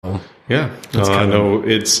Yeah. I know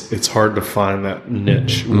it's hard to find that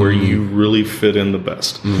niche where you really fit in the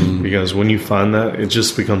best, because when you find that, it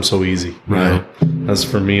just becomes so easy. Right. As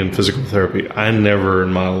for me in physical therapy, I never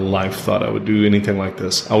in my life thought I would do anything like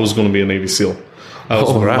this. I was going to be a Navy SEAL. That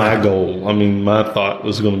was my goal. I mean, my thought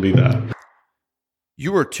was going to be that.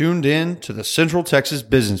 You are tuned in to the Central Texas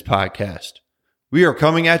Business Podcast. We are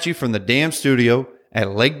coming at you from the Dam Studio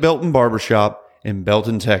at Lake Belton Barbershop in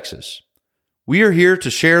Belton, Texas. We are here to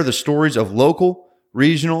share the stories of local,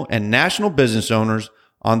 regional, and national business owners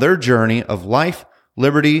on their journey of life,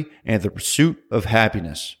 liberty, and the pursuit of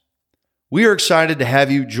happiness. We are excited to have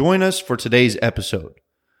you join us for today's episode.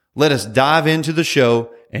 Let us dive into the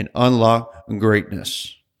show and unlock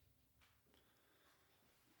greatness.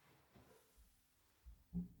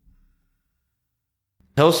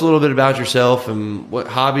 Tell us a little bit about yourself and what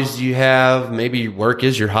hobbies do you have? Maybe work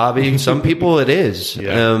is your hobby. Some people it is.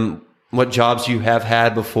 Yeah. What jobs you have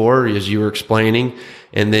had before, as you were explaining,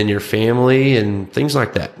 and then your family and things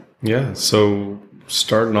like that. Yeah. So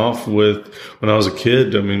starting off with when I was a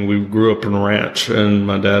kid, I mean, we grew up in a ranch, and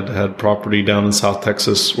my dad had property down in South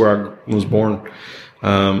Texas where I was born.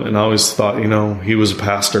 And I always thought, he was a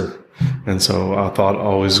pastor. And so I thought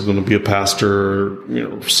I was going to be a pastor,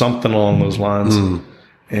 something along those lines.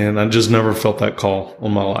 And I just never felt that call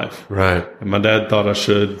on my life. Right. And my dad thought I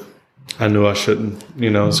should. I knew I shouldn't,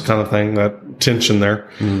 it's kind of thing, that tension there.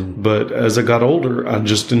 But as I got older, I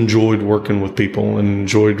just enjoyed working with people and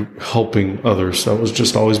enjoyed helping others. That was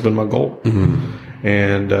just always been my goal.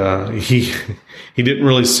 And he didn't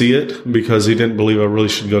really see it because he didn't believe I really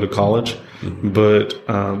should go to college. But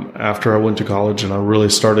after I went to college and I really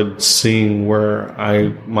started seeing where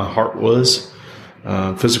my heart was,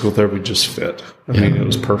 physical therapy just fit. I mean, it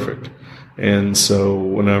was perfect. And so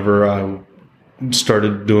whenever I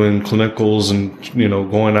started doing clinicals and,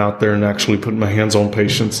 going out there and actually putting my hands on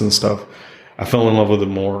patients and stuff, I fell in love with it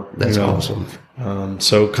more. That's awesome.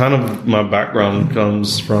 So kind of my background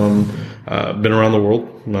comes from, been around the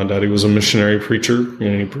world. My daddy was a missionary preacher,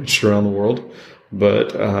 he preached around the world,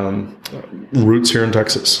 but, roots here in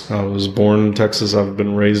Texas. I was born in Texas. I've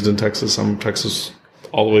been raised in Texas. I'm Texas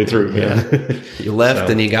all the way through. Yeah. You left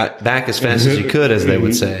and you got back as fast as you could, as they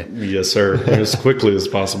would say. Yes, sir. As quickly as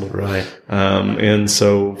possible. Right. And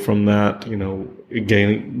so from that, it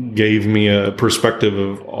gave me a perspective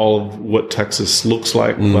of all of what Texas looks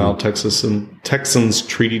like, how Texas and Texans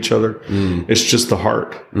treat each other. It's just the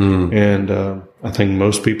heart. And I think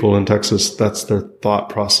most people in Texas, that's their thought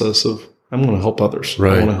process of, I'm going to help others.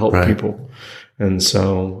 Right. I want to help people. And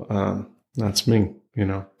so that's me.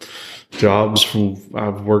 Jobs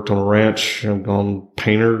I've worked on a ranch. I've gone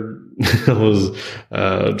painter. I was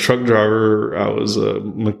a truck driver. I was a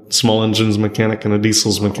small engines mechanic and a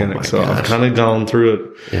diesels mechanic. So I've kind of gone through it.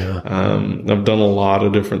 Yeah. I've done a lot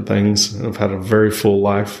of different things. I've had a very full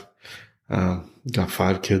life. Got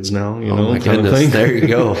 5 kids now, oh my goodness. There you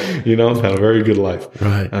go. I've had a very good life.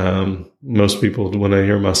 Right. Most people, when they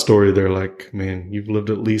hear my story, they're like, man, you've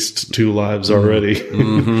lived at least 2 lives already.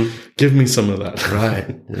 Give me some of that. Right.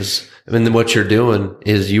 And then what you're doing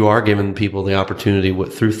is you are giving people the opportunity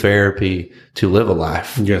through therapy to live a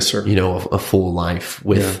life. Yes, sir. A full life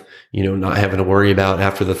with, not having to worry about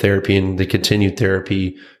after the therapy and the continued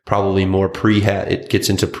therapy, probably more prehab. It gets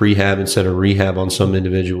into prehab instead of rehab on some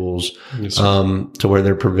individuals, yes, to where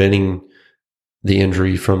they're preventing the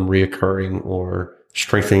injury from reoccurring or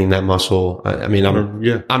strengthening that muscle.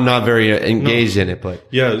 I'm not very engaged in it, but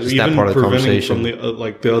it's that part of the conversation from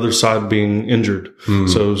the other side being injured.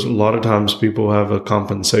 So a lot of times people have a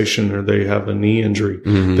compensation or they have a knee injury.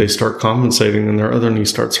 They start compensating and their other knee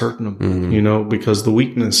starts hurting them, because the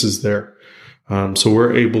weakness is there. So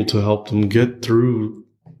we're able to help them get through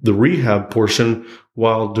the rehab portion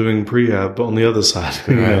while doing prehab on the other side.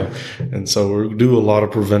 And so we do a lot of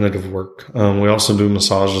preventative work. We also do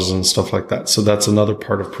massages and stuff like that. So that's another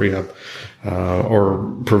part of prehab,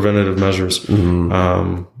 or preventative measures.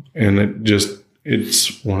 And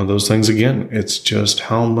it's one of those things again. It's just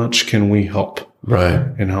how much can we help? Right.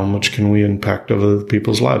 And how much can we impact other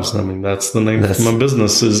people's lives? I mean, that's the name of my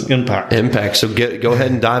business is Impact. Impact. So go ahead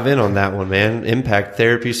and dive in on that one, man. Impact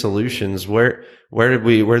Therapy Solutions. Where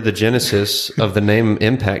did the genesis of the name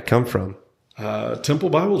Impact come from? Temple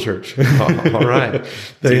Bible Church. All right.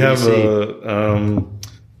 They have a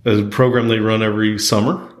program they run every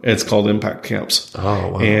summer. It's called Impact Camps. Oh,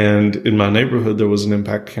 wow. And in my neighborhood, there was an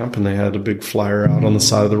Impact Camp, and they had a big flyer out on the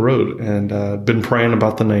side of the road. And I'd been praying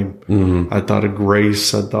about the name. I thought of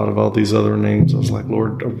Grace. I thought of all these other names. I was like,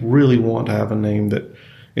 Lord, I really want to have a name that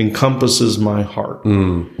encompasses my heart.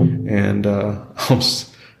 And I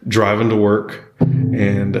was driving to work,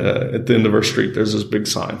 and at the end of our street, there's this big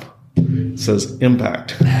sign. It says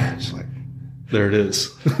impact. It's like, there it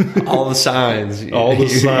is. All the signs. All the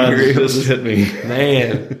signs just hit me.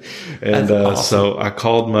 Man. And awesome. So I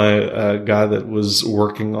called my guy that was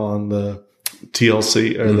working on the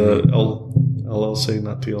TLC or the LLC,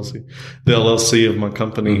 not TLC, the LLC of my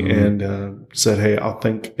company, and said, hey, I'll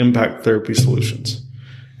think Impact Therapy Solutions.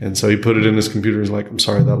 And so he put it in his computer. He's like, I'm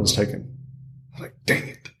sorry, that was taken. I'm like, dang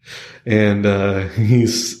it. And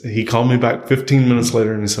he called me back 15 minutes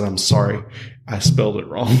later and he said, I'm sorry, I spelled it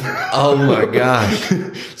wrong. Oh my gosh.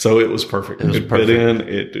 So it was perfect. It fit in.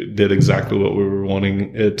 It did exactly what we were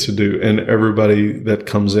wanting it to do. And everybody that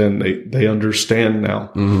comes in, they understand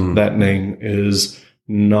now that name is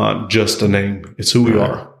not just a name. It's who we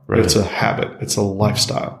are. Right. It's a habit. It's a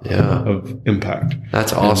lifestyle of impact.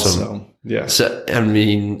 That's awesome. So, yeah. So, I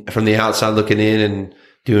mean, from the outside looking in and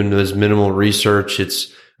doing those minimal research,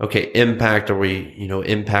 it's, okay, impact. Are we,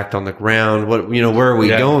 impact on the ground? What, where are we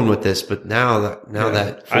going with this? But now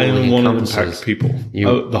that I want to impact people.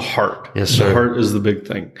 The heart. Yes, sir. The heart is the big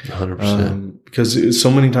thing. 100%. Because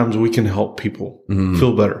so many times we can help people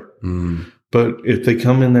feel better. But if they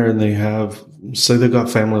come in there and they say they've got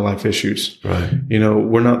family life issues, right?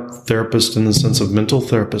 We're not therapists in the sense of mental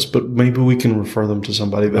therapists, but maybe we can refer them to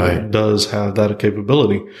somebody that does have that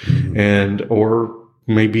capability, or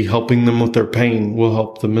maybe helping them with their pain will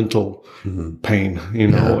help the mental pain,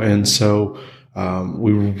 and so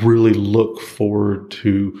we really look forward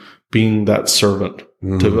to being that servant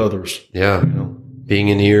to others. Yeah.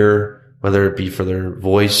 Being an ear, whether it be for their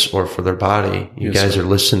voice or for their body, you guys are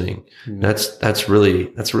listening. That's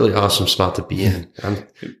really awesome spot to be in. I'm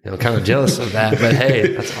kind of jealous of that, but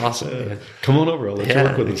hey, that's awesome. Man. Come on over. I'll let you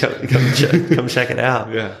work with us. Come check it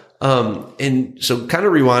out. Yeah. And so kind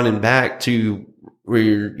of rewinding back to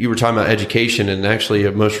where you were talking about education, and actually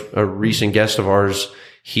a recent guest of ours,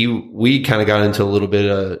 we kind of got into a little bit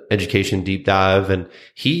of education deep dive, and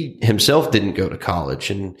he himself didn't go to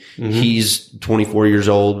college, and he's 24 years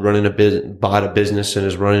old, bought a business and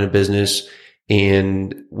is running a business.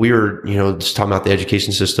 And we were, just talking about the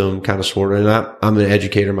education system kind of sort of, and I'm an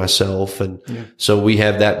educator myself. And so we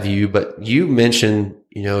have that view, but you mentioned,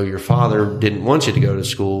 your father didn't want you to go to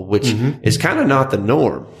school, which is kind of not the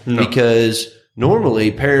norm because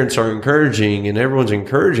normally parents are encouraging and everyone's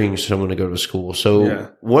encouraging someone to go to school. So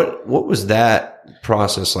what was that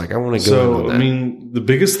process like? I want to go into that. I mean, the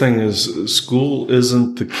biggest thing is school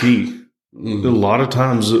isn't the key. A lot of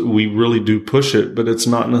times we really do push it, but it's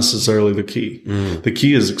not necessarily the key. The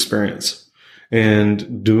key is experience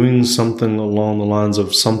and doing something along the lines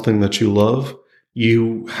of something that you love.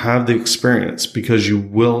 You have the experience because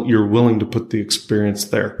you're willing to put the experience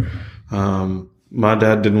there. My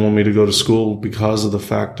dad didn't want me to go to school because of the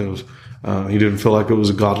fact of he didn't feel like it was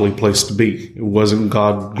a godly place to be. It wasn't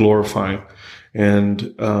God glorifying.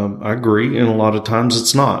 And I agree. And a lot of times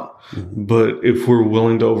it's not. But if we're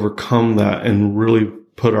willing to overcome that and really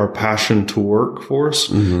put our passion to work for us,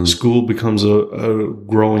 school becomes a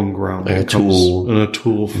growing ground. Like a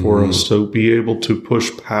tool for us to be able to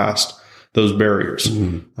push past those barriers.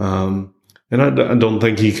 And I don't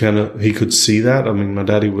think he could see that. I mean, my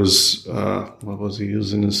daddy was, what was he? He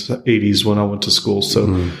was in his 80s when I went to school.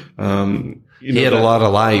 So, he had a lot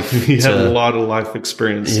of life. He had a lot of life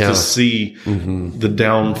experience to see the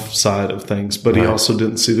downside of things, but he also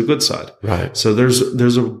didn't see the good side. Right. So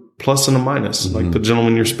there's a plus and a minus. Like the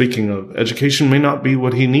gentleman you're speaking of, education may not be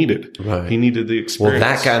what he needed. Right. He needed the experience.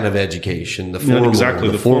 Well, that kind of education, the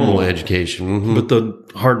formal education. But the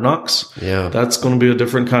hard knocks, that's going to be a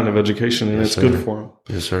different kind of education, and it's good for him.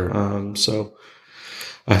 Yes, sir. So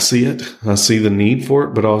I see it. I see the need for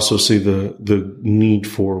it, but I also see the need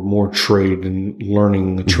for more trade and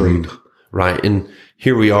learning the trade. Right. And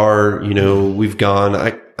here we are, we've gone,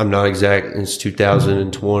 I'm not exact, it's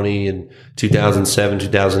 2020 and 2007,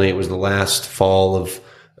 2008 was the last fall of,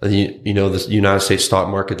 the United States stock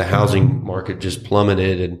market. The housing market just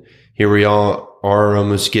plummeted. And here we are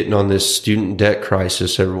almost getting on this student debt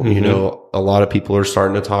crisis. A lot of people are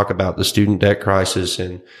starting to talk about the student debt crisis,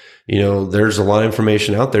 and there's a lot of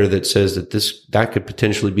information out there that says that could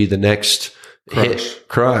potentially be the next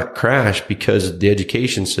crash because of the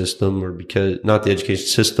education system, or because not the education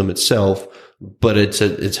system itself, but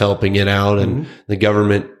it's helping it out, and the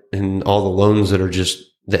government and all the loans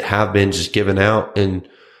that have been given out. And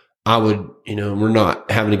I would, we're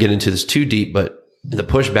not having to get into this too deep, but the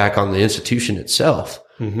pushback on the institution itself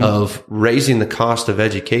of raising the cost of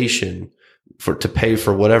education to pay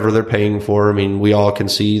for whatever they're paying for. I mean, we all can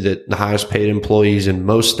see that the highest paid employees in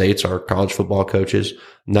most states are college football coaches.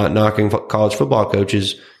 Not knocking college football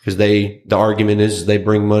coaches, because the argument is they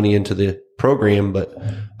bring money into the program. But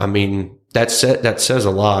I mean, that says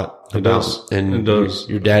a lot It about, does. and It does.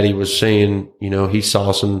 Your daddy was saying, he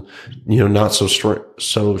saw some, not so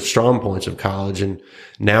strong points of college, and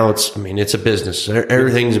now it's a business.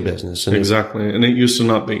 Everything's a business. And Exactly. And it used to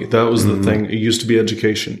not be. That was the thing. It used to be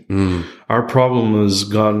education. Our problem has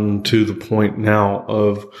gotten to the point now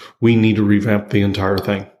of we need to revamp the entire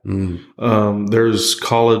thing. There's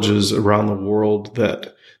colleges around the world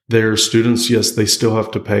that their students, yes, they still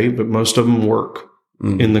have to pay, but most of them work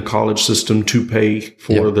in the college system to pay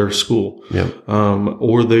for their school.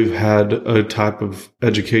 Or they've had a type of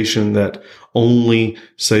education that only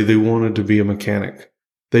say they wanted to be a mechanic.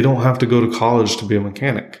 They don't have to go to college to be a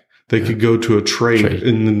mechanic. They could go to a trade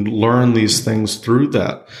and then learn these things through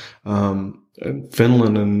that.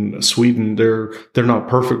 Finland and Sweden, they're not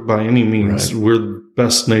perfect by any means. We're the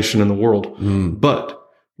best nation in the world, but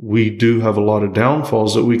we do have a lot of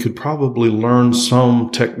downfalls that we could probably learn some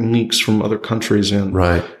techniques from other countries in.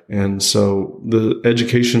 Right. And so the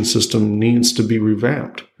education system needs to be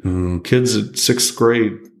revamped. Kids at 6th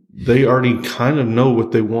grade, they already kind of know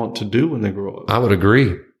what they want to do when they grow up. I would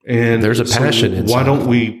agree. And there's a passion inside. Why don't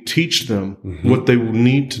we teach them what they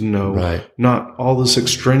need to know, not all this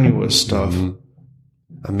extraneous stuff?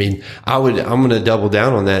 I'm going to double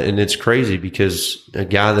down on that. And it's crazy because a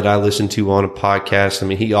guy that I listen to on a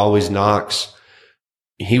podcast, he always knocks.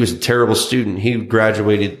 He was a terrible student. He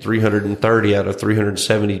graduated 330 out of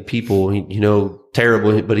 370 people,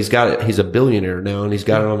 terrible, but he's a billionaire now, and he's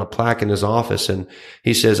got it on a plaque in his office. And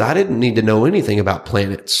he says, I didn't need to know anything about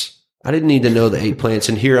planets. I didn't need to know the 8 planets.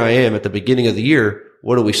 And here I am at the beginning of the year.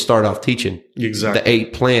 What do we start off teaching? Exactly. The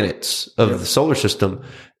 8 planets of the solar system.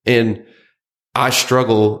 And I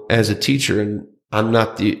struggle as a teacher, and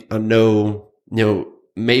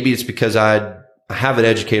maybe it's because I have an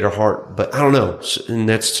educator heart, but I don't know. And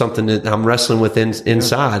that's something that I'm wrestling with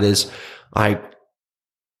inside is I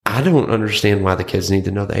don't understand why the kids need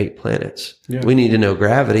to know the 8 planets. Yeah. We need to know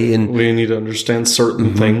gravity, and we need to understand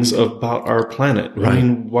certain things about our planet. Right. I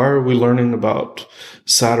mean, why are we learning about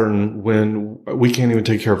Saturn when we can't even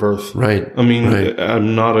take care of Earth? Right.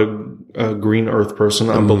 I'm not a green Earth person.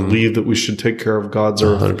 I believe that we should take care of God's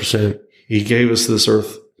Earth. 100%. He gave us this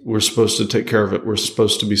Earth. We're supposed to take care of it. We're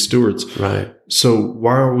supposed to be stewards. Right. So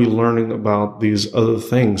why are we learning about these other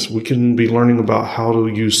things? We can be learning about how to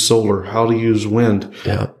use solar, how to use wind.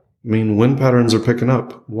 Yeah. Wind patterns are picking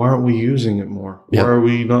up. Why aren't we using it more? Yep. Why are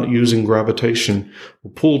we not using gravitation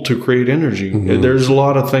pull to create energy? There's a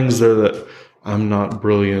lot of things there that I'm not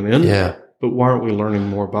brilliant in. Yeah. But why aren't we learning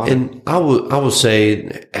more about it? And I will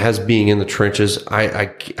say, as being in the trenches, I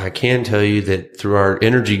can tell you that through our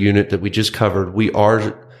energy unit that we just covered,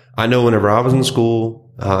 I know whenever I was in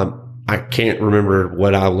school, I can't remember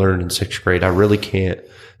what I learned in 6th grade. I really can't.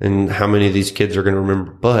 And how many of these kids are going to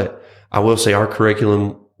remember. But I will say our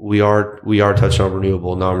curriculum, we are touching on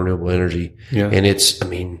renewable, non-renewable energy. Yeah. And it's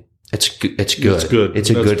good. It's good. It's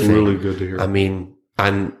a good thing. Really good to hear.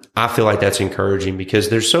 I feel like that's encouraging because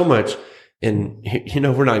there's so much. And,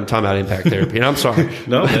 we're not even talking about impact therapy. And I'm sorry.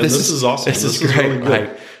 No, man, this is awesome. This is great.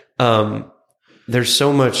 Really good. There's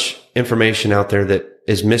so much information out there that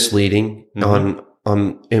is misleading on,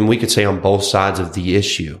 and we could say on both sides of the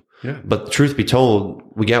issue. Yeah. But truth be told,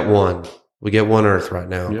 we get one Earth right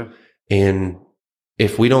now. Yeah. And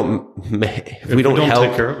if we don't help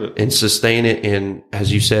take care of it and sustain it, and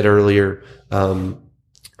as you said earlier,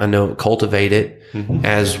 I know cultivate it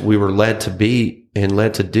as we were led to be and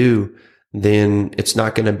led to do, then it's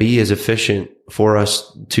not going to be as efficient for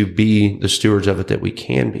us to be the stewards of it that we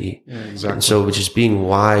can be. Yeah, exactly. And so just being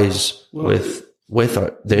wise with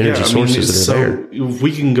the energy sources that are there. If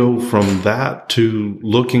we can go from that to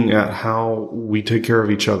looking at how we take care of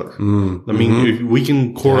each other. If we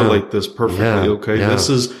can correlate this perfectly. Yeah. Okay. Yeah. This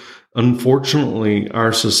is, unfortunately,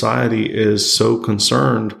 our society is so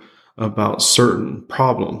concerned about certain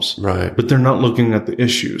problems, right? But they're not looking at the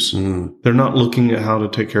issues. They're not looking at how to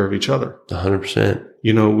take care of each other. 100%.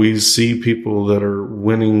 We see people that are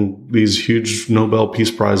winning these huge Nobel Peace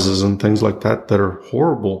Prizes and things like that that are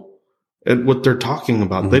horrible at what they're talking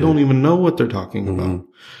about. They don't even know what they're talking about.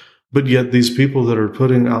 But yet these people that are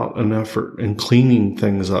putting out an effort and cleaning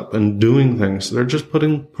things up and doing things, they're just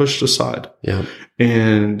pushed aside. Yeah.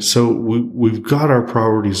 And so we've got our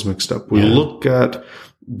priorities mixed up. We look at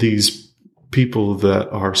these people that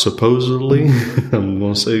are supposedly, I'm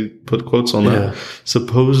going to say, put quotes on that,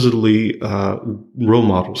 supposedly role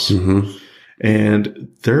models. and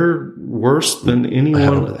they're worse than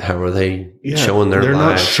anyone. How are they showing their They're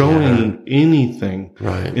life? not showing anything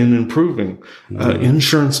Right. in improving.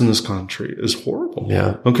 Insurance in this country is horrible.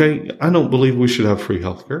 Yeah. Okay. I don't believe we should have free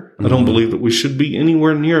healthcare. I don't believe that we should be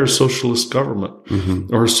anywhere near a socialist government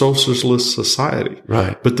or a socialist society.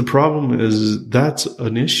 Right. But the problem is that's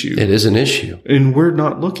an issue. It is an issue. And we're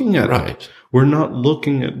not looking at it. Right. We're not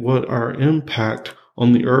looking at what our impact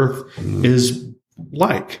on the earth is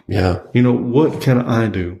like. Yeah. You know, what can I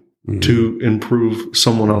do to improve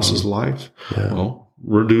someone else's life? Yeah. Well,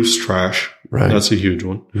 reduce trash. Right. That's a huge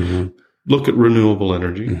one. Look at renewable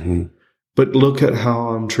energy, but look at how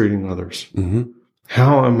I'm treating others.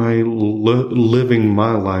 How am I living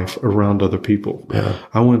my life around other people? Yeah.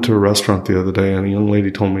 I went to a restaurant the other day and a young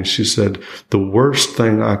lady told me, she said, the worst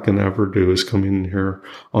thing I can ever do is come in here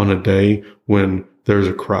on a day when there's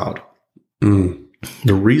a crowd.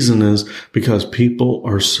 The reason is because people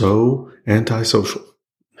are so antisocial.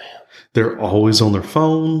 They're always on their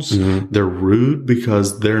phones. They're rude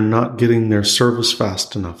because they're not getting their service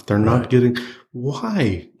fast enough. They're not getting,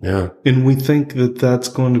 why? Yeah. And we think that that's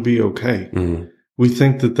going to be okay. We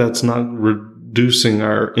think that that's not reducing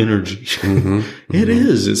our energy. It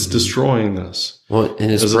is. It's destroying us. Well,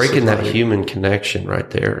 and it's as a breaking that society. human connection right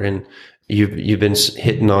there. And you've been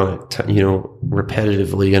hitting on it,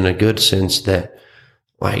 repetitively in a good sense that,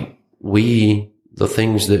 like, the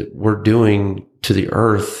things that we're doing to the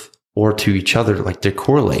earth or to each other, like, they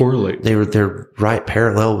correlate. They're right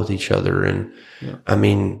parallel with each other. And I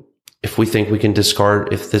mean, if we think we can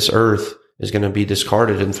discard, if this earth is going to be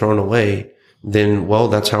discarded and thrown away, then, well,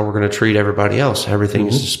 that's how we're going to treat everybody else. Everything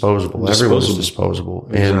is disposable. Everyone's disposable.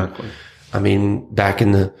 Exactly. And I mean, back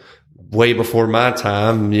in the way before my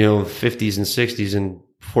time, 50s and 60s, and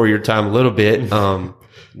before your time a little bit,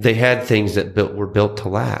 they had things that were built to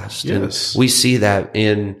last. Yes. And we see that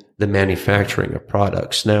in the manufacturing of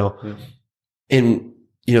products now. And,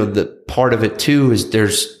 the part of it too is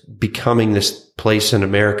there's becoming this place in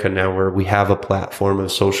America now where we have a platform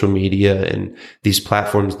of social media and these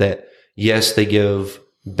platforms that, yes, they give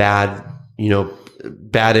bad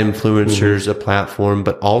influencers a platform,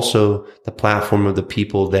 but also the platform of the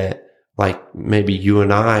people that, like, maybe you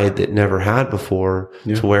and I that never had before,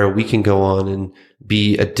 to where we can go on and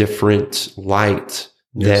be a different light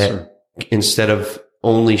that instead of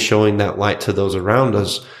only showing that light to those around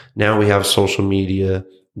us, now we have social media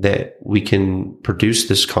that we can produce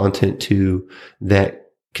this content to,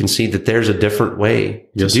 that can see that there's a different way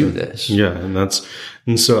to do this. Yeah.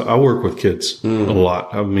 And so I work with kids a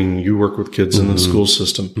lot. I mean, you work with kids in the school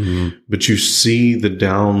system, but you see the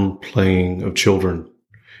downplaying of children.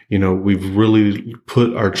 We've really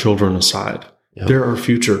put our children aside. They're our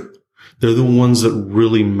future. They're the ones that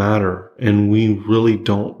really matter, and we really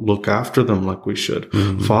don't look after them like we should.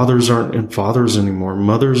 Fathers aren't fathers anymore.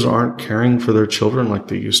 Mothers aren't caring for their children like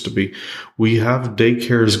they used to be. We have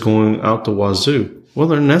daycares going out the wazoo. Well,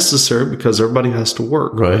 they're necessary because everybody has to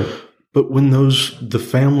work. Right. But when the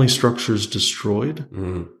family structure is destroyed,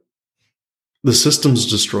 the system's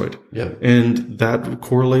destroyed. Yeah. And that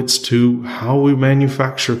correlates to how we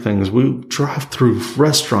manufacture things. We drive through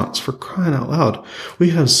restaurants, for crying out loud.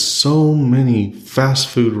 We have so many fast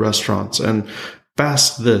food restaurants and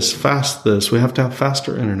fast this. We have to have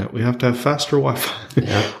faster internet. We have to have faster Wi-Fi.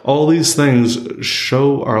 Yeah. All these things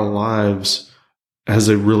show our lives as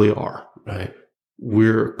they really are. Right.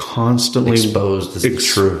 We're constantly exposed as the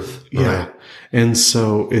truth. Yeah. Right. And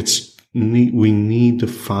so we need to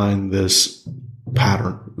find this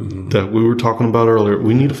pattern that we were talking about earlier.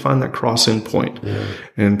 We need to find that crossing point.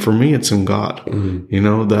 And for me, it's in God.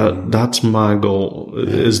 That's my goal,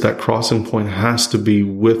 is that crossing point has to be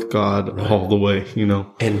with God all the way,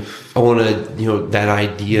 And I want to, that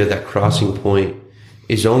idea, that crossing point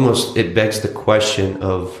is almost, it begs the question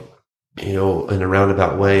of, in a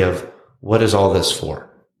roundabout way of, what is all this for?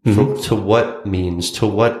 To what means, to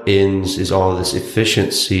what ends is all this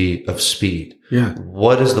efficiency of speed? Yeah.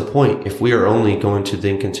 What is the point if we are only going to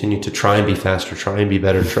then continue to try and be faster, try and be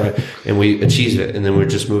better, and we achieve it, and then we're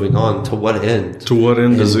just moving on? To what end? To what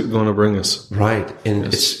end is it going to bring us? Right. And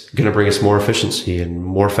it's going to bring us more efficiency and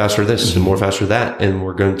more faster this and more faster that. And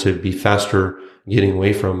we're going to be faster getting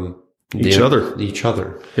away from each other.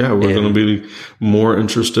 Yeah. We're going to be more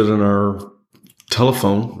interested in our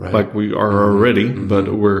telephone like we are already,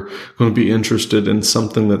 but we're going to be interested in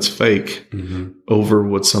something that's fake over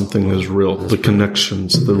what something is real, the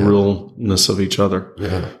connections, the realness of each other.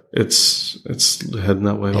 Yeah. It's heading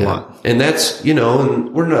that way a lot. And that's,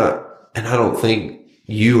 and we're not, and I don't think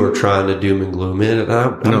you are trying to doom and gloom it. And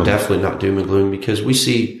I'm definitely not doom and gloom, because we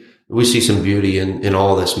see we see some beauty in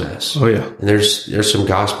all this mess. Oh yeah. And there's some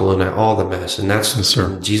gospel in all the mess. And that's, Yes, sir.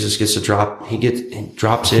 when Jesus gets to drop, he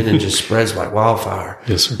drops in and just spreads like wildfire.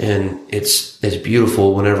 Yes, sir. And it's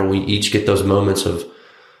beautiful whenever we each get those moments of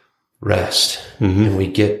rest, and we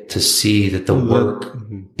get to see that the work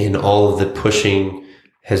in all of the pushing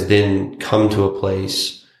has then come to a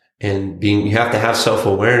place, and you have to have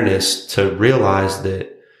self-awareness to realize that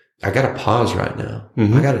I got to pause right now.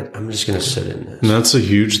 I'm just going to sit in this. And that's a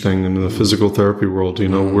huge thing in the physical therapy world. You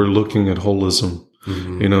know, we're looking at holism.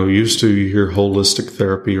 You know, used to you hear holistic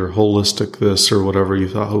therapy or holistic this or whatever. You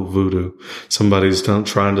thought, oh, voodoo. Somebody's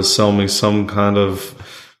trying to sell me some kind of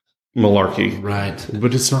malarkey. Right.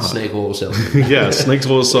 But it's not. Snake oil salesman. Yeah, snake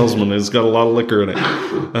oil salesman. It's got a lot of liquor in it.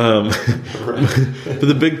 But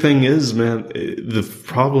the big thing is, man, the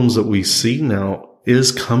problems that we see now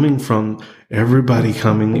is coming from everybody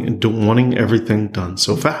coming and wanting everything done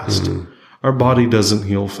so fast. Our body doesn't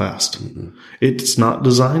heal fast. It's not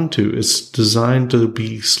designed to. It's designed to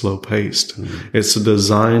be slow paced. It's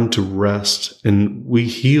designed to rest, and we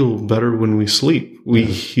heal better when we sleep. We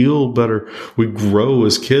heal better. We grow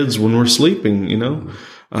as kids when we're sleeping, you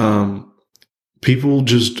know? People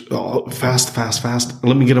just fast.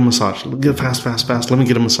 Let me get a massage. Get fast. Let me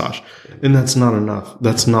get a massage. And that's not enough.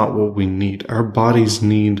 That's not what we need. Our bodies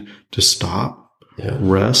need to stop.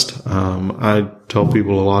 Rest. I tell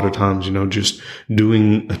people a lot of times, you know, just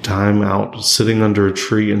doing a time out, sitting under a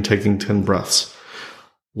tree and taking 10 breaths.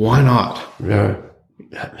 Why not? Yeah.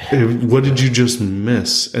 What did you just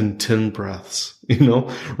miss in 10 breaths? You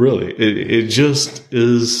know, really, it just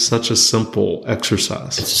is such a simple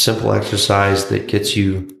exercise. It's a simple exercise that gets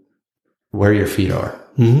you where your feet are.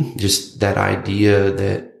 Just that idea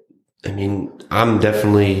that, I mean, I'm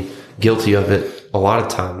definitely guilty of it a lot of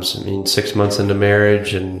times. I mean, 6 months into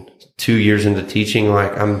marriage and 2 years into teaching,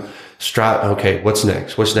 like I'm okay, what's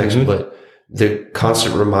next? But the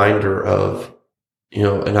constant reminder of, you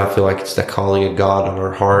know, and I feel like it's the calling of God on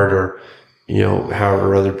our heart, or, you know,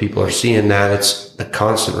 however other people are seeing that. It's a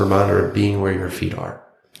constant reminder of being where your feet are,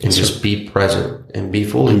 and just be present and be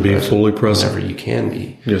fully present whenever you can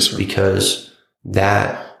be. Yes, sir. Because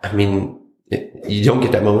that, I mean, you don't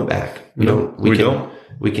get that moment back.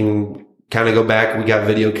 We can kind of go back. We got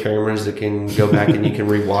video cameras that can go back and you can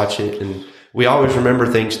rewatch it. And we always remember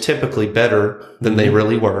things typically better than they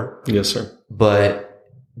really were. Yes, sir. But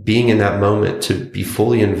being in that moment, to be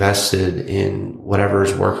fully invested in whatever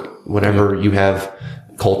you have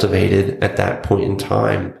cultivated at that point in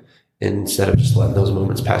time, instead of just letting those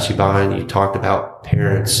moments pass you by. And you talked about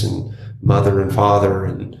parents and mother and father,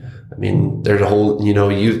 and I mean, there's a whole, you know,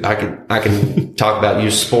 I can talk about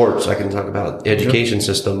youth sports. I can talk about education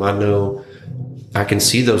system. I know I can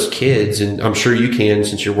see those kids, and I'm sure you can,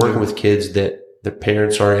 since you're working with kids, that the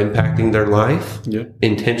parents are impacting their life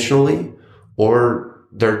intentionally, or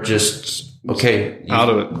they're just, okay, out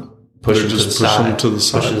of it. Pushing to the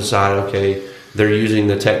side. Okay. They're using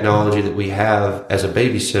the technology that we have as a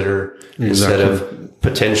babysitter instead of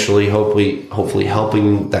potentially, hopefully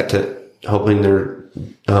helping their,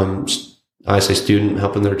 I say student,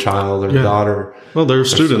 helping their child or daughter. Well, they're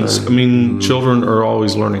students. Son. I mean, children are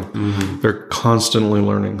always learning. They're constantly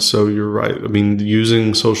learning. So you're right. I mean,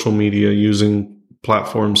 using social media, using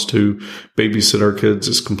platforms to babysit our kids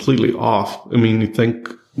is completely off. I mean, you think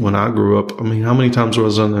when I grew up, I mean, how many times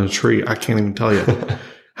was I under a tree? I can't even tell you.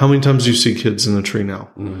 How many times do you see kids in the tree now?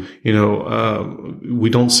 You know, we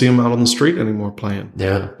don't see them out on the street anymore playing.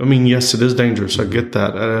 Yeah. I mean, yes, it is dangerous. I get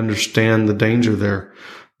that. I understand the danger there.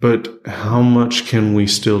 But how much can we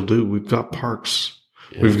still do? We've got parks.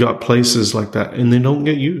 Yeah. We've got places like that, and they don't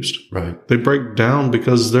get used. Right. They break down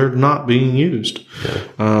because they're not being used.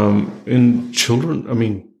 Yeah. And children, I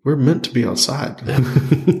mean, we're meant to be outside. Yeah.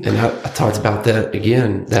 And I talked about that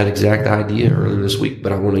again, that exact idea earlier this week,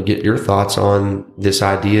 but I want to get your thoughts on this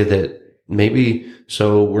idea that maybe,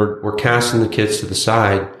 so we're casting the kids to the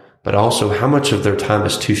side, but also how much of their time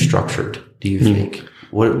is too structured, do you think?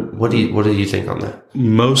 What do you think on that?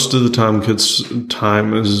 Most of the time, kids'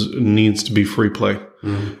 time needs to be free play.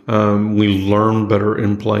 We learn better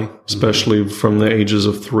in play, especially from the ages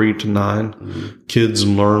of 3 to 9. Kids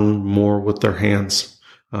learn more with their hands.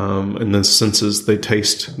 And the senses, they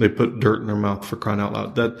taste, they put dirt in their mouth, for crying out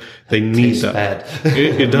loud. That they need that. Bad.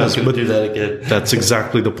 It does, but do that again. That's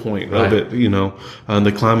exactly the point of it. You know,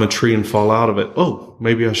 they climb a tree and fall out of it. Oh,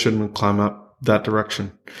 maybe I shouldn't climb up that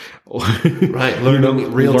direction. Right.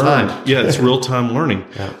 Learning real time. Yeah. It's real time learning.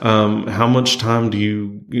 Yeah. How much time do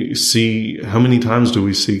you see? How many times do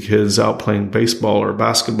we see kids out playing baseball or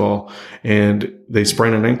basketball and they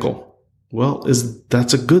sprain an ankle? Well,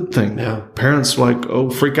 that's a good thing. Yeah. Parents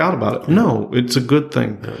freak out about it. No, it's a good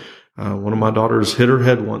thing. Yeah. One of my daughters hit her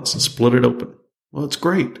head once and split it open. Well, it's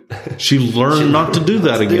great. She learned not to do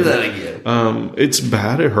that again. It's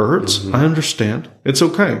bad. It hurts. I understand. It's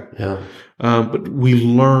okay. Yeah. But we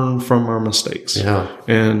learn from our mistakes. Yeah.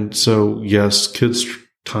 And so, yes, kids'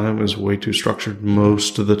 time is way too structured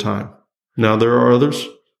most of the time. Now, there are others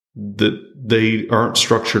that they aren't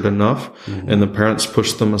structured enough, and the parents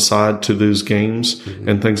push them aside to those games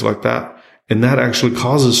and things like that. And that actually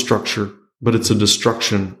causes structure, but it's a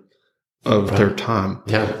destruction of their time.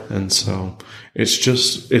 Yeah. And so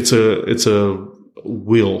it's a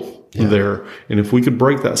wheel there. And if we could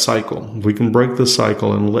break that cycle, if we can break the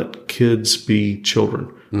cycle and let kids be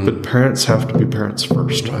children, but parents have to be parents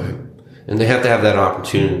first. Right. And they have to have that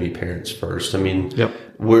opportunity to be parents first. I mean, Yep.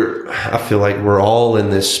 I feel like we're all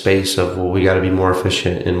in this space of, well, we got to be more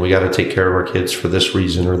efficient and we got to take care of our kids for this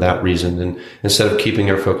reason or that reason. And instead of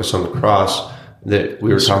keeping our focus on the cross that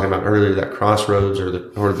we were talking about earlier, that crossroads or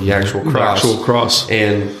the actual cross. The actual cross.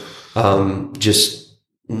 And, just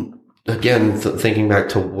again, thinking back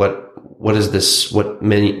to what is this, what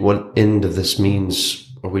end of this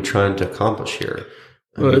means are we trying to accomplish here?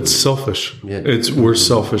 It's selfish. Yeah. We're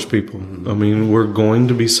selfish people. I mean, we're going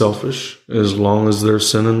to be selfish as long as there's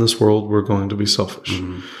sin in this world. We're going to be selfish.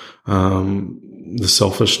 The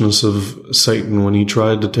selfishness of Satan when he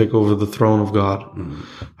tried to take over the throne of God,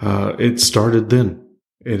 it started then.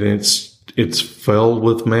 It's fell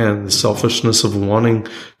with man. The selfishness of wanting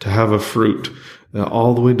to have a fruit,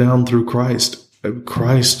 all the way down through Christ.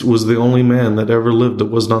 Christ was the only man that ever lived that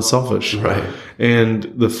was not selfish. Right.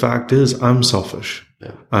 And the fact is, I'm selfish.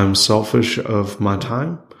 Yeah. I'm selfish of my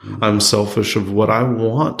time. I'm selfish of what I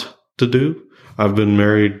want to do. I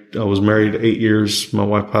was married 8 years. My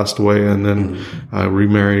wife passed away, and then I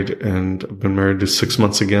remarried, and I've been married to 6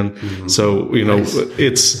 months again. So,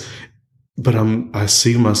 nice. But I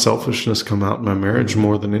see my selfishness come out in my marriage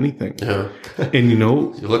more than anything. Yeah. And you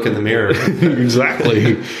look in the mirror.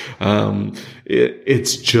 Exactly.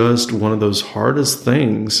 It's just one of those hardest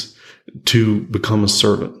things to become a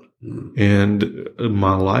servant. And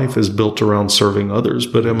my life is built around serving others,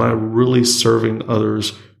 but am I really serving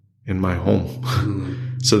others in my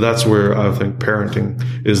home? So that's where I think parenting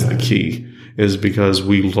is the key, is because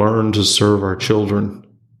we learn to serve our children,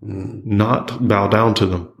 not bow down to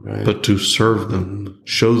them, but to serve them,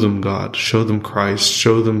 show them God, show them Christ,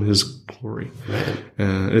 show them His glory.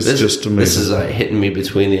 It's just amazing. This is hitting me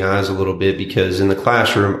between the eyes a little bit, because in the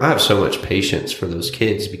classroom, I have so much patience for those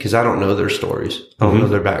kids because I don't know their stories. I don't know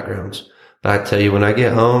their backgrounds. But I tell you, when I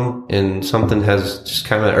get home and something has just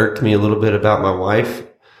kind of irked me a little bit about my wife,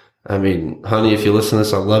 I mean, honey, if you listen to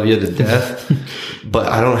this, I love you to death, but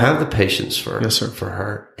I don't have the patience for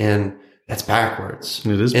her. And that's backwards.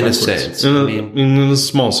 It is in backwards. A sense. In a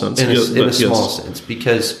small sense. In a small sense,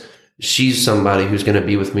 because she's somebody who's going to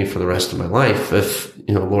be with me for the rest of my life, if,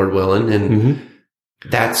 Lord willing. And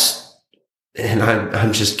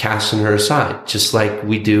I'm just casting her aside, just like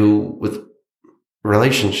we do with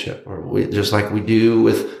relationship, or just like we do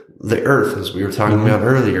with the earth, as we were talking about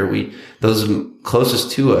earlier. Those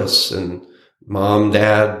closest to us, and mom,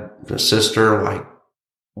 dad, sister, like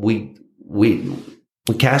we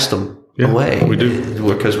cast them away. We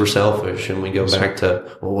do, because we're selfish, and we go back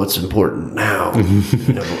to, well, what's important now?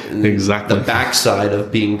 Exactly. The backside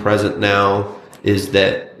of being present now is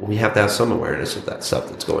that we have to have some awareness of that stuff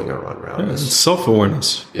that's going on around us. It's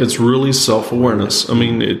self-awareness. It's really self-awareness. I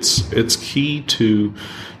mean, it's key to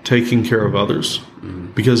taking care of others,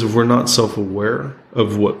 because if we're not self-aware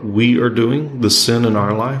of what we are doing, the sin in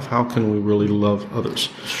our life, how can we really love others?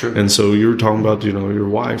 Sure. And so you were talking about, your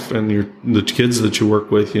wife and the kids that you work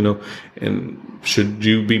with, and should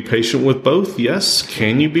you be patient with both? Yes.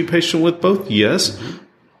 Can you be patient with both? Yes.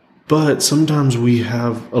 But sometimes we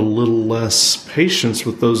have a little less patience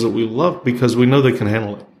with those that we love because we know they can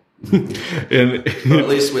handle it. Or at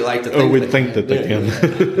least we like to think. Or we think that they can.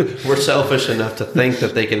 We're selfish enough to think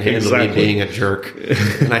that they can handle me being a jerk.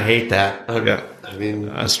 And I hate that.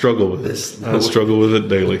 I struggle with it. I struggle with it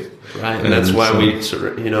daily. Right. And that's why this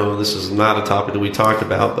is not a topic that we talked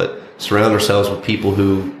about, but surround ourselves with people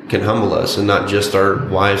who can humble us, and not just our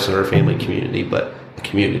wives and our family community, but a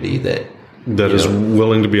community that is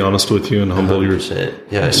willing to be honest with you and humble you.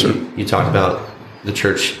 Yeah. You talked about the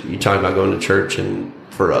church. You talked about going to church, and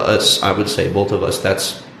for us, I would say both of us,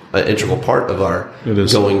 that's an integral part of our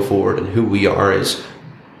going forward, and who we are is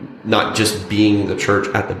not just being the church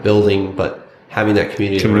at the building, but having that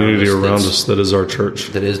community around us that is our church.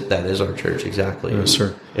 That is our church, exactly. Yes,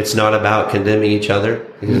 sir. It's not about condemning each other,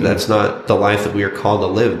 because that's not the life that we are called to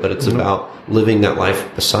live, but it's about living that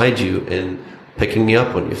life beside you and picking you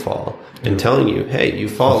up when you fall and telling you, hey,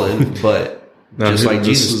 you've fallen, but Now, just like this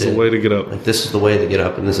Jesus is did. the way to get up. Like, this is the way to get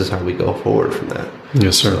up, and this is how we go forward from that.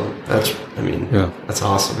 Yes, sir. So that's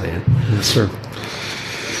awesome, man. Yes, sir.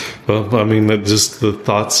 Well, I mean, just the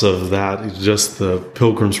thoughts of that, just the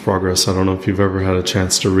Pilgrim's Progress. I don't know if you've ever had a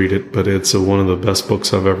chance to read it, but it's one of the best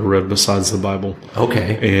books I've ever read besides the Bible.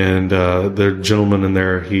 Okay. And the gentleman in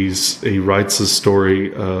there, he writes a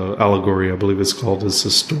story, allegory, I believe it's called. It's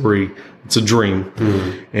a story. It's a dream.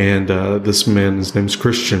 And this man, his name's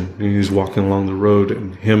Christian, and he's walking along the road,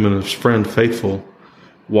 and him and his friend Faithful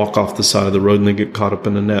walk off the side of the road, and they get caught up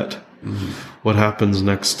in a net. What happens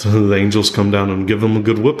next? The angels come down and give them a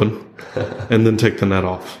good whipping and then take the net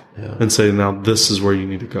off and say, now this is where you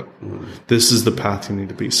need to go. This is the path you need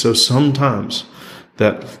to be. So sometimes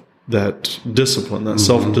that discipline, that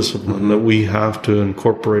self-discipline that we have to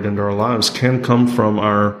incorporate into our lives can come from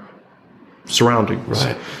our surroundings.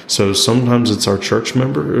 Right. So sometimes it's our church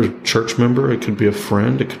member. It could be a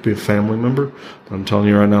friend. It could be a family member. But I'm telling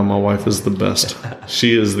you right now, my wife is the best.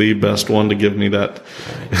 She is the best one to give me that.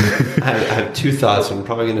 I have two thoughts. I'm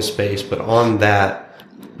probably going to space, but on that,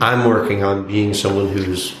 I'm working on being someone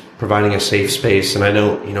who's providing a safe space. And I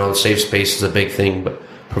know, safe space is a big thing, but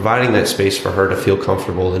providing that space for her to feel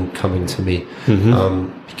comfortable in coming to me,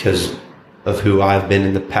 because of who I've been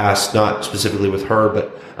in the past, not specifically with her,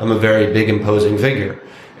 but I'm a very big, imposing figure.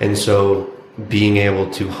 And so being able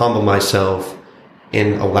to humble myself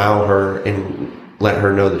and allow her and let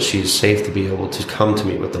her know that she's safe to be able to come to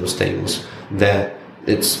me with those things, that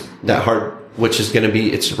it's that hard, which is going to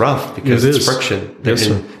be, it's rough because it's friction. Yes,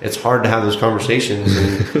 and it's hard to have those conversations.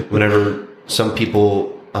 And whenever some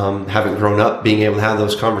people haven't grown up being able to have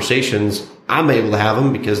those conversations, I'm able to have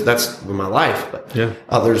them because that's my life, but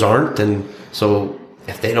others aren't. And so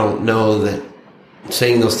if they don't know that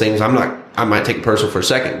saying those things, I might take it personal for a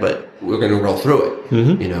second, but we're going to roll through it,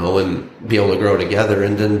 and be able to grow together.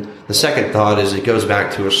 And then the second thought is, it goes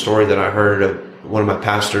back to a story that I heard of one of my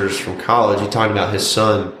pastors from college. He talked about his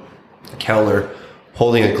son, Keller,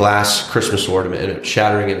 holding a glass Christmas ornament and it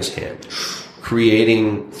shattering in his hand,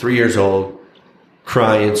 creating 3 years old,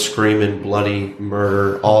 crying, screaming, bloody,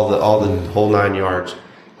 murder, all the whole 9 yards.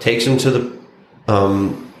 Takes him to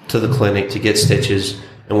the clinic to get stitches,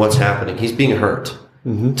 and what's happening? He's being hurt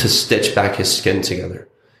to stitch back his skin together.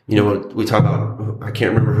 You know what we talk about? I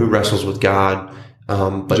can't remember who wrestles with God,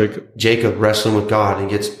 but Jacob wrestling with God and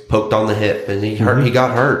gets poked on the hip, and he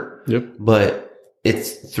got hurt. Yep. But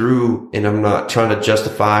it's through, and I'm not trying to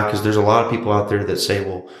justify, because there's a lot of people out there that say,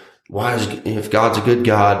 well, if God's a good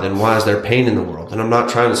God, then why is there pain in the world? And I'm not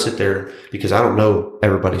trying to sit there, because I don't know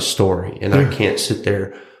everybody's story, and I can't sit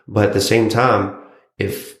there. But at the same time,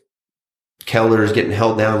 if Keller is getting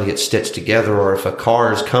held down to get stitched together, or if a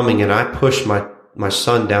car is coming and I push my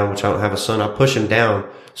son down, which I don't have a son, I push him down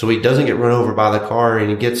so he doesn't get run over by the car, and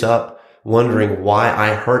he gets up wondering why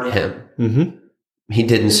I hurt him. He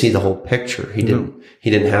didn't see the whole picture. He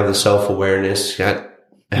didn't have the self-awareness at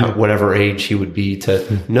whatever age he would be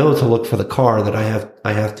to know to look for the car, that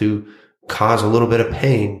I have to cause a little bit of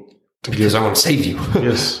pain because I want to save you.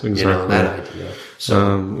 Yes, exactly. That idea.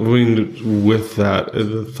 So, with that,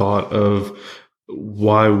 the thought of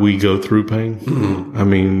why we go through pain. I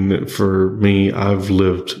mean, for me, I've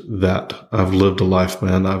lived that. I've lived a life,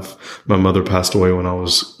 man. My mother passed away when I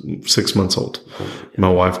was 6 months old. My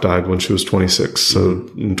wife died when she was 26. So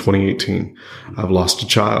in 2018, I've lost a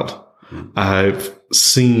child. I've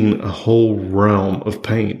seen a whole realm of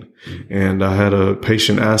pain. And I had a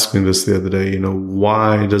patient ask me this the other day,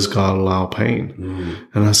 why does God allow pain?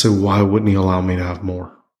 And I said, why wouldn't he allow me to have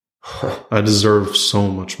more? I deserve so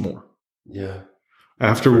much more. Yeah.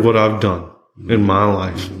 After what I've done in my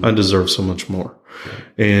life, I deserve so much more.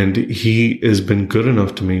 And he has been good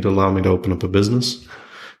enough to me to allow me to open up a business,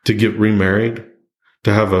 to get remarried,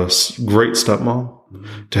 to have a great stepmom,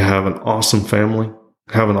 to have an awesome family,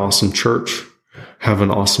 have an awesome church, have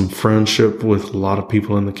an awesome friendship with a lot of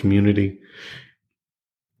people in the community.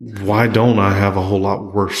 Why don't I have a whole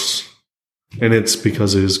lot worse? And it's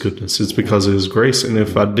because of his goodness. It's because of his grace. And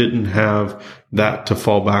if I didn't have that to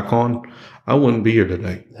fall back on, I wouldn't be here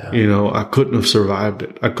today. Yeah. I couldn't have survived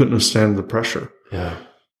it. I couldn't have stand the pressure. Yeah.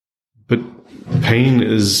 But pain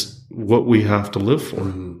is what we have to live for.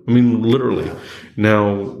 I mean, literally. Yeah.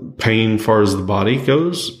 Now, pain, far as the body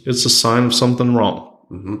goes, it's a sign of something wrong.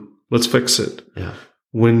 Let's fix it. Yeah.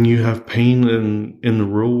 When you have pain in the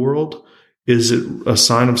real world, is it a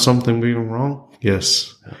sign of something being wrong?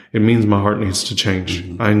 Yes. Yeah. It means my heart needs to change.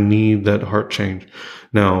 I need that heart change.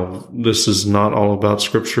 Now, this is not all about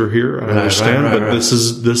scripture here. I understand, but this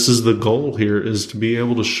is the goal here, is to be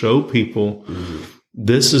able to show people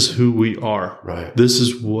this is who we are. Right. This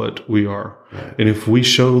is what we are. Right. And if we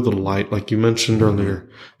show the light, like you mentioned earlier,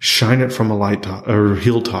 shine it from a light top or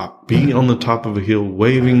hilltop, be on the top of a hill,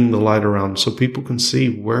 waving the light around so people can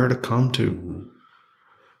see where to come to.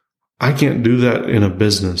 I can't do that in a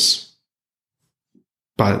business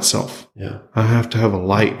by itself. Yeah. I have to have a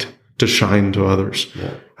light to shine to others.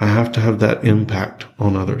 Yeah. I have to have that impact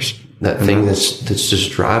on others. That thing that's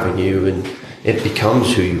just driving you, and it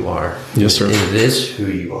becomes who you are. Yes, sir. And it is who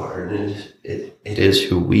you are, and it is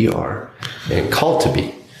who we are, and called to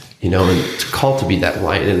be, and it's called to be that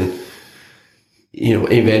light. And,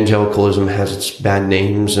 evangelicalism has its bad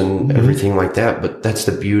names and everything like that, but that's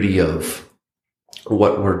the beauty of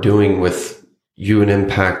what we're doing with you and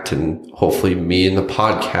Impact, and hopefully me and the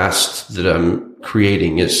podcast that I'm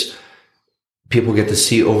creating, is people get to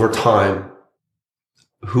see over time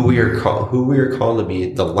who we are called to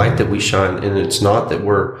be, the light that we shine. And it's not that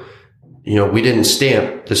we're, we didn't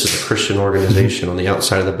stamp this is a Christian organization on the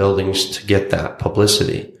outside of the buildings to get that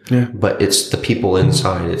publicity. Yeah. But it's the people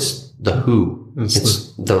inside. It's the who.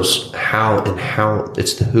 It's those how,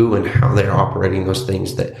 it's the who and how they're operating those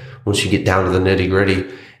things that once you get down to the nitty gritty,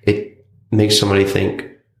 it makes somebody think,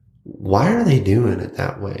 why are they doing it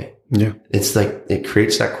that way? Yeah. It's like, it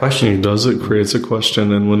creates that question. It does. It creates a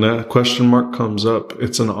question. And when that question mark comes up,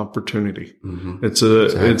 it's an opportunity. And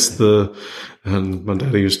my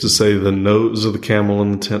daddy used to say, the nose of the camel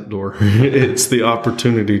in the tent door. It's the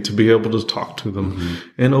opportunity to be able to talk to them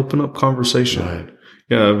and open up conversation. Right.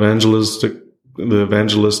 Yeah. The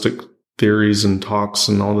evangelistic theories and talks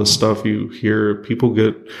and all this stuff you hear, people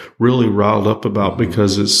get really riled up about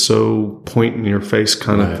because it's so point in your face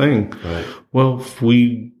kind of thing. Right. Well, if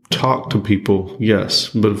we talk to people, yes,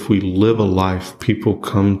 but if we live a life, people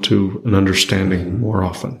come to an understanding more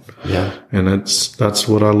often. Yeah. And that's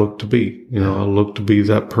what I look to be. I look to be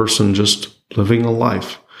that person just living a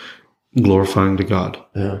life glorifying to God.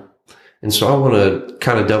 Yeah. And so I want to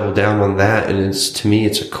kind of double down on that. And to me,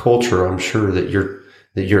 it's a culture, I'm sure, that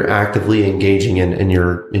you're actively engaging in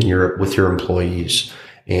your with your employees.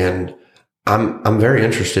 And I'm very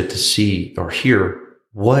interested to see or hear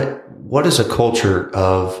what is a culture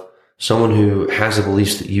of someone who has the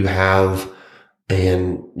beliefs that you have,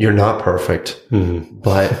 and you're not perfect,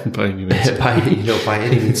 but by any means. by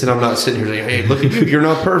any means. And I'm not sitting here saying, hey, look at you, you're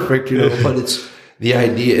not perfect, but it's the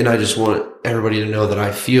idea. And I just want everybody to know that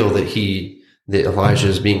I feel that Elijah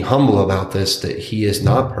is being humble about this, that he is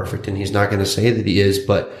not perfect, and he's not going to say that he is,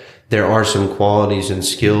 but there are some qualities and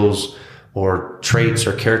skills or traits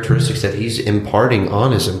or characteristics that he's imparting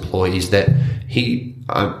on his employees that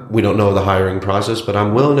we don't know the hiring process, but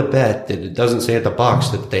I'm willing to bet that it doesn't say at the box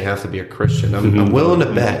that they have to be a Christian. I'm willing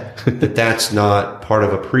to bet that that's not part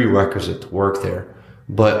of a prerequisite to work there.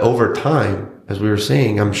 But over time, as we were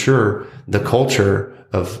saying, I'm sure the culture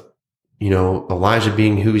of, Elijah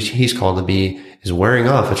being who he's called to be is wearing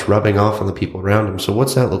off. It's rubbing off on the people around him. So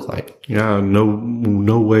what's that look like? Yeah,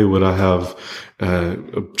 no way would I have a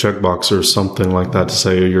checkbox or something like that to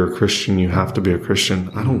say, you're a Christian, you have to be a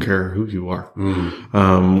Christian. I don't care who you are.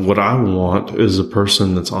 What I want is a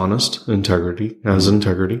person that's honest, has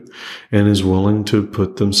integrity, and is willing to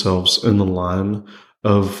put themselves in the line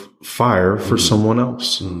of fire for someone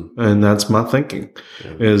else. And that's my thinking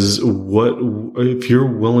is if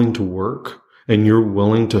you're willing to work and you're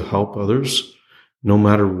willing to help others, no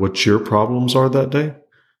matter what your problems are that day,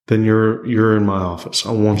 then you're in my office.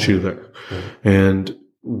 I want you there. And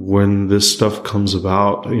when this stuff comes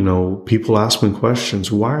about, people ask me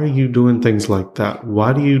questions. Why are you doing things like that?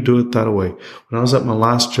 Why do you do it that way? When I was at my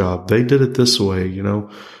last job, they did it this way,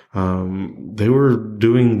 they were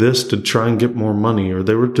doing this to try and get more money, or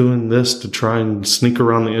they were doing this to try and sneak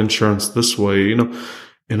around the insurance this way,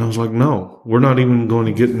 And I was like, no, we're not even going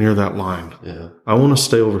to get near that line. Yeah. I want to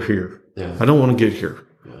stay over here. Yeah. I don't want to get here.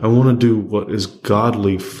 Yeah. I want to do what is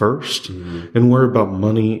godly first and worry about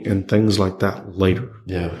money and things like that later.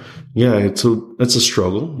 Yeah. Yeah. It's a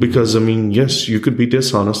struggle because, yes, you could be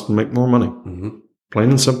dishonest and make more money.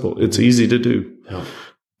 Plain and simple. It's easy to do. Yeah.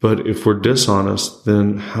 But if we're dishonest,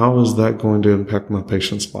 then how is that going to impact my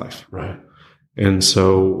patient's life? Right. And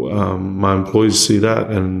so, my employees see that,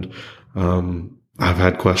 and, I've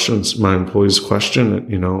had questions. My employees question it,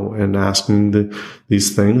 and ask me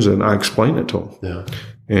these things, and I explain it to them. Yeah.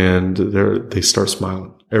 And they start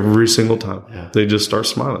smiling every single time. Yeah. They just start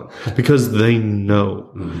smiling because they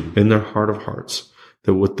know in their heart of hearts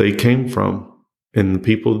that what they came from and the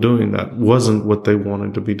people doing that wasn't what they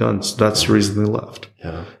wanted to be done. So that's the reason they left.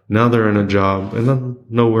 Yeah. Now they're in a job, and I'm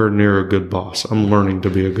nowhere near a good boss. I'm learning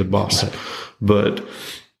to be a good boss. Right. But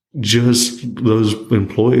just those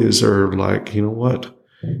employees are like, you know what?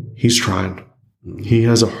 He's trying. He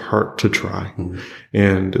has a heart to try.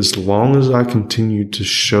 And as long as I continue to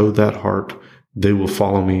show that heart, they will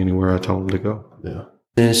follow me anywhere I tell them to go. Yeah.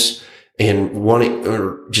 This and wanting,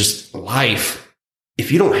 or just life,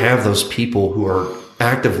 if you don't have those people who are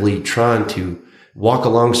actively trying to walk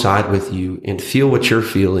alongside with you and feel what you're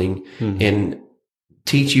feeling and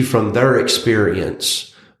teach you from their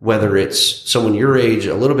experience, whether it's someone your age,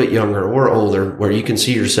 a little bit younger or older, where you can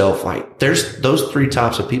see yourself, like there's those three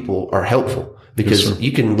types of people are helpful, because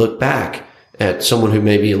you can look back at someone who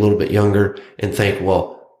may be a little bit younger and think,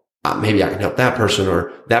 well, maybe I can help that person,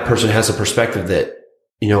 or that person has a perspective that,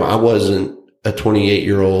 I wasn't a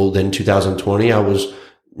 28-year-old in 2020. I was,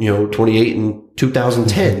 28 in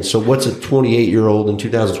 2010. So what's a 28-year-old in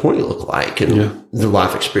 2020 look like? And the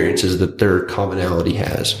life experiences that their commonality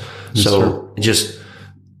has. So just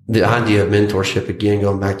the idea of mentorship, again,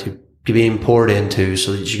 going back to being poured into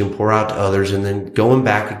so that you can pour out to others, and then going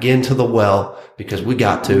back again to the well, because we've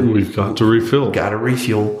got to refuel. Got to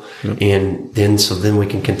refuel. And then we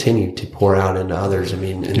can continue to pour out into others.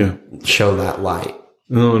 And show that light.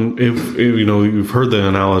 And if you've heard the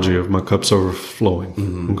analogy of my cup's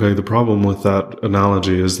overflowing. Okay. The problem with that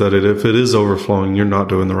analogy is that if it is overflowing, you're not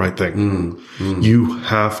doing the right thing. You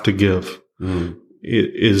have to give.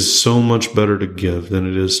 It is so much better to give than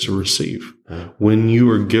it is to receive. When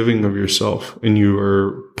you are giving of yourself and you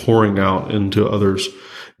are pouring out into others,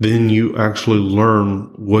 then you actually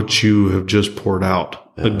learn what you have just poured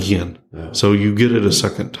out again. So you get it a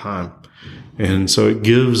second time. And so it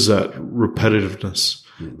gives that repetitiveness,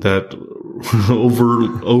 that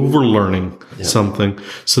over learning something,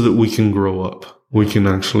 so that we can grow up. We can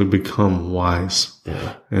actually become wise.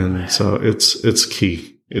 And so it's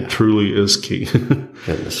key. It truly is key.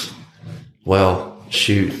 Goodness. Well,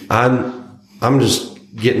 shoot, I'm just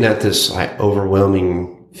getting at this like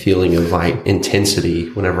overwhelming feeling of like intensity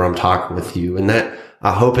whenever I'm talking with you, and that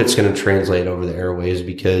I hope it's going to translate over the airways,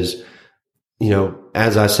 because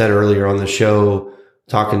as I said earlier on the show,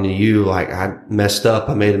 talking to you, like I messed up.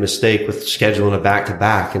 I made a mistake with scheduling a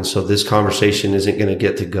back-to-back. And so this conversation isn't going to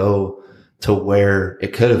get to go to where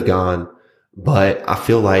it could have gone. But I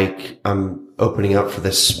feel like I'm opening up for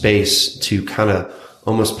this space to kind of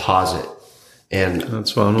almost pause it. And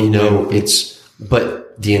that's fine. I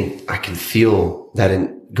can feel that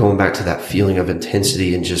in going back to that feeling of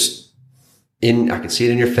intensity, and I can see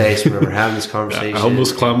it in your face whenever we're having this conversation. I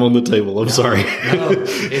almost climb on the table. I'm sorry. No,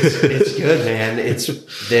 it's good, man.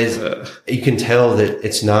 You can tell that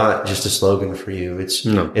it's not just a slogan for you. It's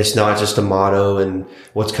not just a motto. And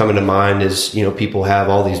what's coming to mind is, people have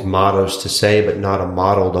all these mottos to say, but not a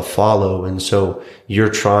model to follow. And so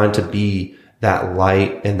you're trying to be that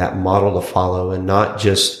light and that model to follow, and not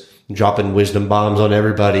just dropping wisdom bombs on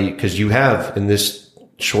everybody, because you have in this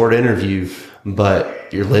short interview,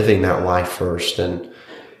 but you're living that life first. And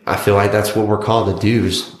I feel like that's what we're called to do,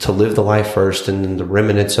 is to live the life first. And then the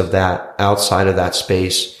remnants of that outside of that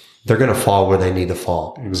space, they're going to fall where they need to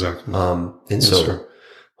fall. Exactly.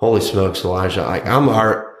 Holy smokes, Elijah,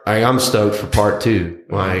 I'm stoked for part 2.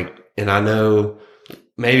 And I know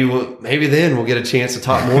maybe then we'll get a chance to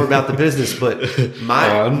talk more about the business, but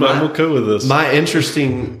I'm okay with this. My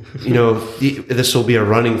interesting, this will be a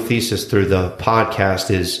running thesis through the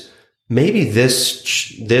podcast, is maybe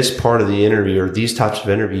this part of the interview, or these types of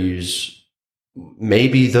interviews,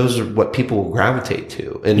 maybe those are what people will gravitate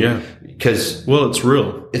to. And because it's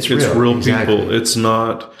real. It's real exactly. People. It's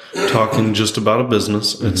not talking just about a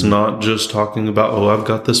business. It's not just talking about, I've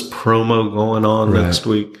got this promo going on next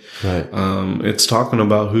week. Right. It's talking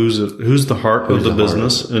about who's the heart of the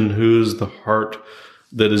business, and who's the heart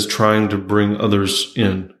that is trying to bring others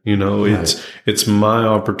in. It's my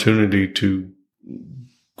opportunity to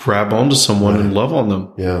grab onto someone and love on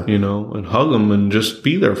them, and hug them and just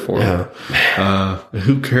be there for them.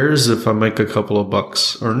 Who cares if I make a couple of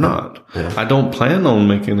bucks or not? I don't plan on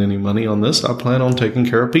making any money on this. I plan on taking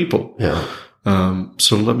care of people.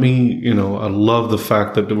 So let me, I love the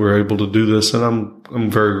fact that we're able to do this, and I'm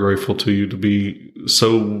very grateful to you to be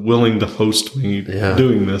so willing to host me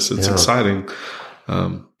doing this. It's exciting,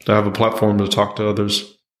 to have a platform to talk to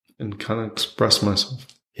others and kind of express myself.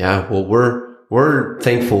 Yeah. Well, we're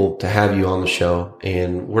thankful to have you on the show,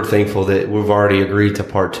 and we're thankful that we've already agreed to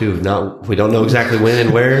part 2. We don't know exactly when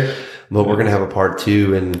and where, but we're going to have a part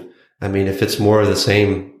 2. And if it's more of the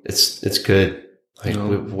same, it's good. Like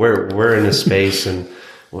we're in a space, and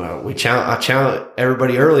I challenge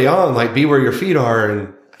everybody early on, like, be where your feet are.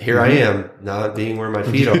 And here I am, not being where my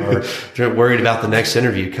feet are, worried about the next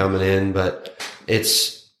interview coming in. But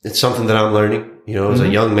it's something that I'm learning, as a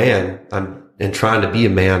young man, and trying to be a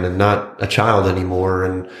man and not a child anymore.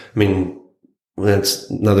 And that's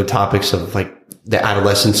another topics of like the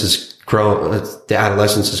adolescence is growing. The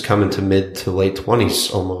adolescence is coming to mid to late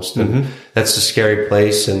 20s almost. And that's a scary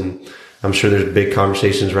place. And I'm sure there's big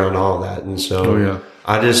conversations around all of that. And so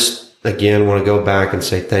I just, again, want to go back and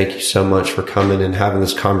say thank you so much for coming and having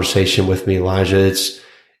this conversation with me, Elijah. It's,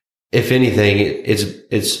 if anything,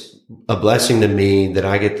 it's a blessing to me that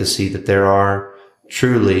I get to see that there are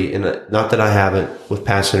truly, and not that I haven't with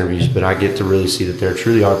past interviews, but I get to really see that there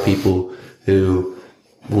truly are people who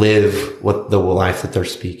live what the life that they're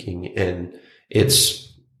speaking. And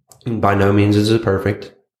it's by no means is it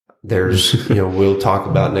perfect. There's, we'll talk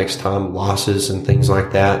about next time losses and things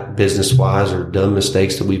like that, business wise, or dumb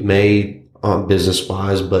mistakes that we've made on business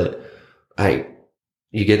wise, but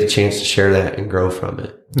you get the chance to share that and grow from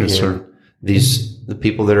it. Yes, sir. The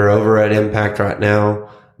people that are over at Impact right now,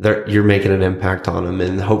 you're making an impact on them,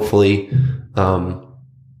 and hopefully,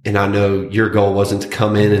 and I know your goal wasn't to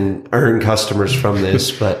come in and earn customers from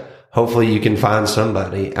this, but hopefully you can find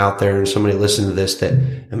somebody out there and somebody listen to this that,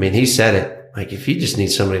 he said it, like, if you just need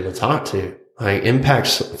somebody to talk to, like Impact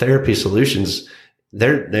Therapy Solutions,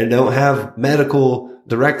 they don't have medical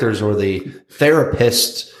directors or the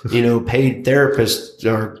therapists, paid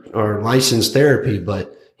therapists or licensed therapy,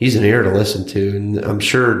 but he's an ear to listen to. And I'm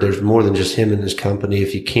sure there's more than just him in his company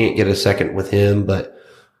if you can't get a second with him, but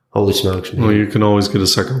holy smokes, man. Well, you can always get a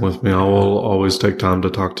second with me. I will always take time to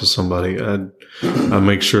talk to somebody. I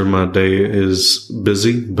make sure my day is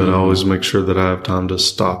busy, but I always make sure that I have time to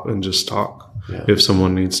stop and just talk if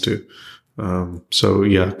someone needs to.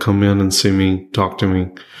 Come in and see me, talk to me.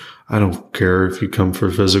 I don't care if you come for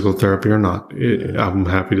physical therapy or not. I'm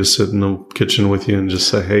happy to sit in the kitchen with you and just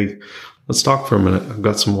say, hey, let's talk for a minute. I've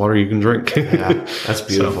got some water you can drink. That's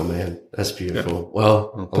beautiful, man. That's beautiful. Yeah.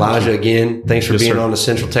 Well, Elijah, again, thanks for being on the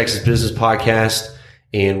Central Texas Business Podcast.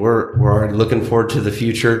 And we're already looking forward to the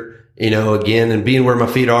future, again, and being where my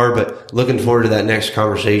feet are, but looking forward to that next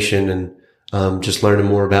conversation and just learning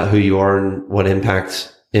more about who you are and what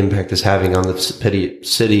impact is having on the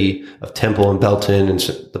city of Temple and Belton and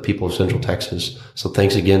the people of Central Texas. So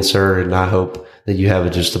thanks again, sir. And I hope that you have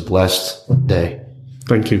just a blessed day.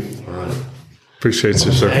 Thank you. All right. Appreciate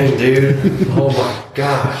you, sir. Dang, dude. Oh my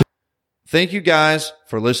gosh. Thank you guys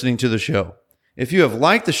for listening to the show. If you have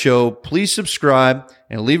liked the show, please subscribe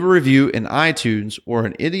and leave a review in iTunes or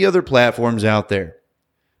in any other platforms out there.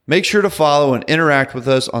 Make sure to follow and interact with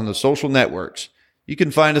us on the social networks. You can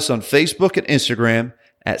find us on Facebook and Instagram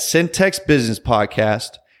at Centex Business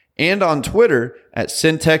Podcast and on Twitter at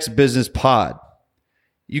Centex Business Pod.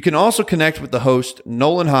 You can also connect with the host,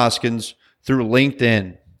 Nolan Hoskins, through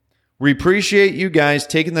LinkedIn. We appreciate you guys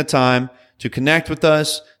taking the time to connect with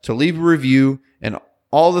us, to leave a review, and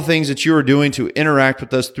all the things that you are doing to interact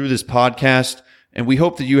with us through this podcast. And we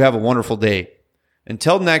hope that you have a wonderful day.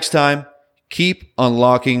 Until next time, keep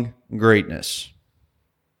unlocking greatness.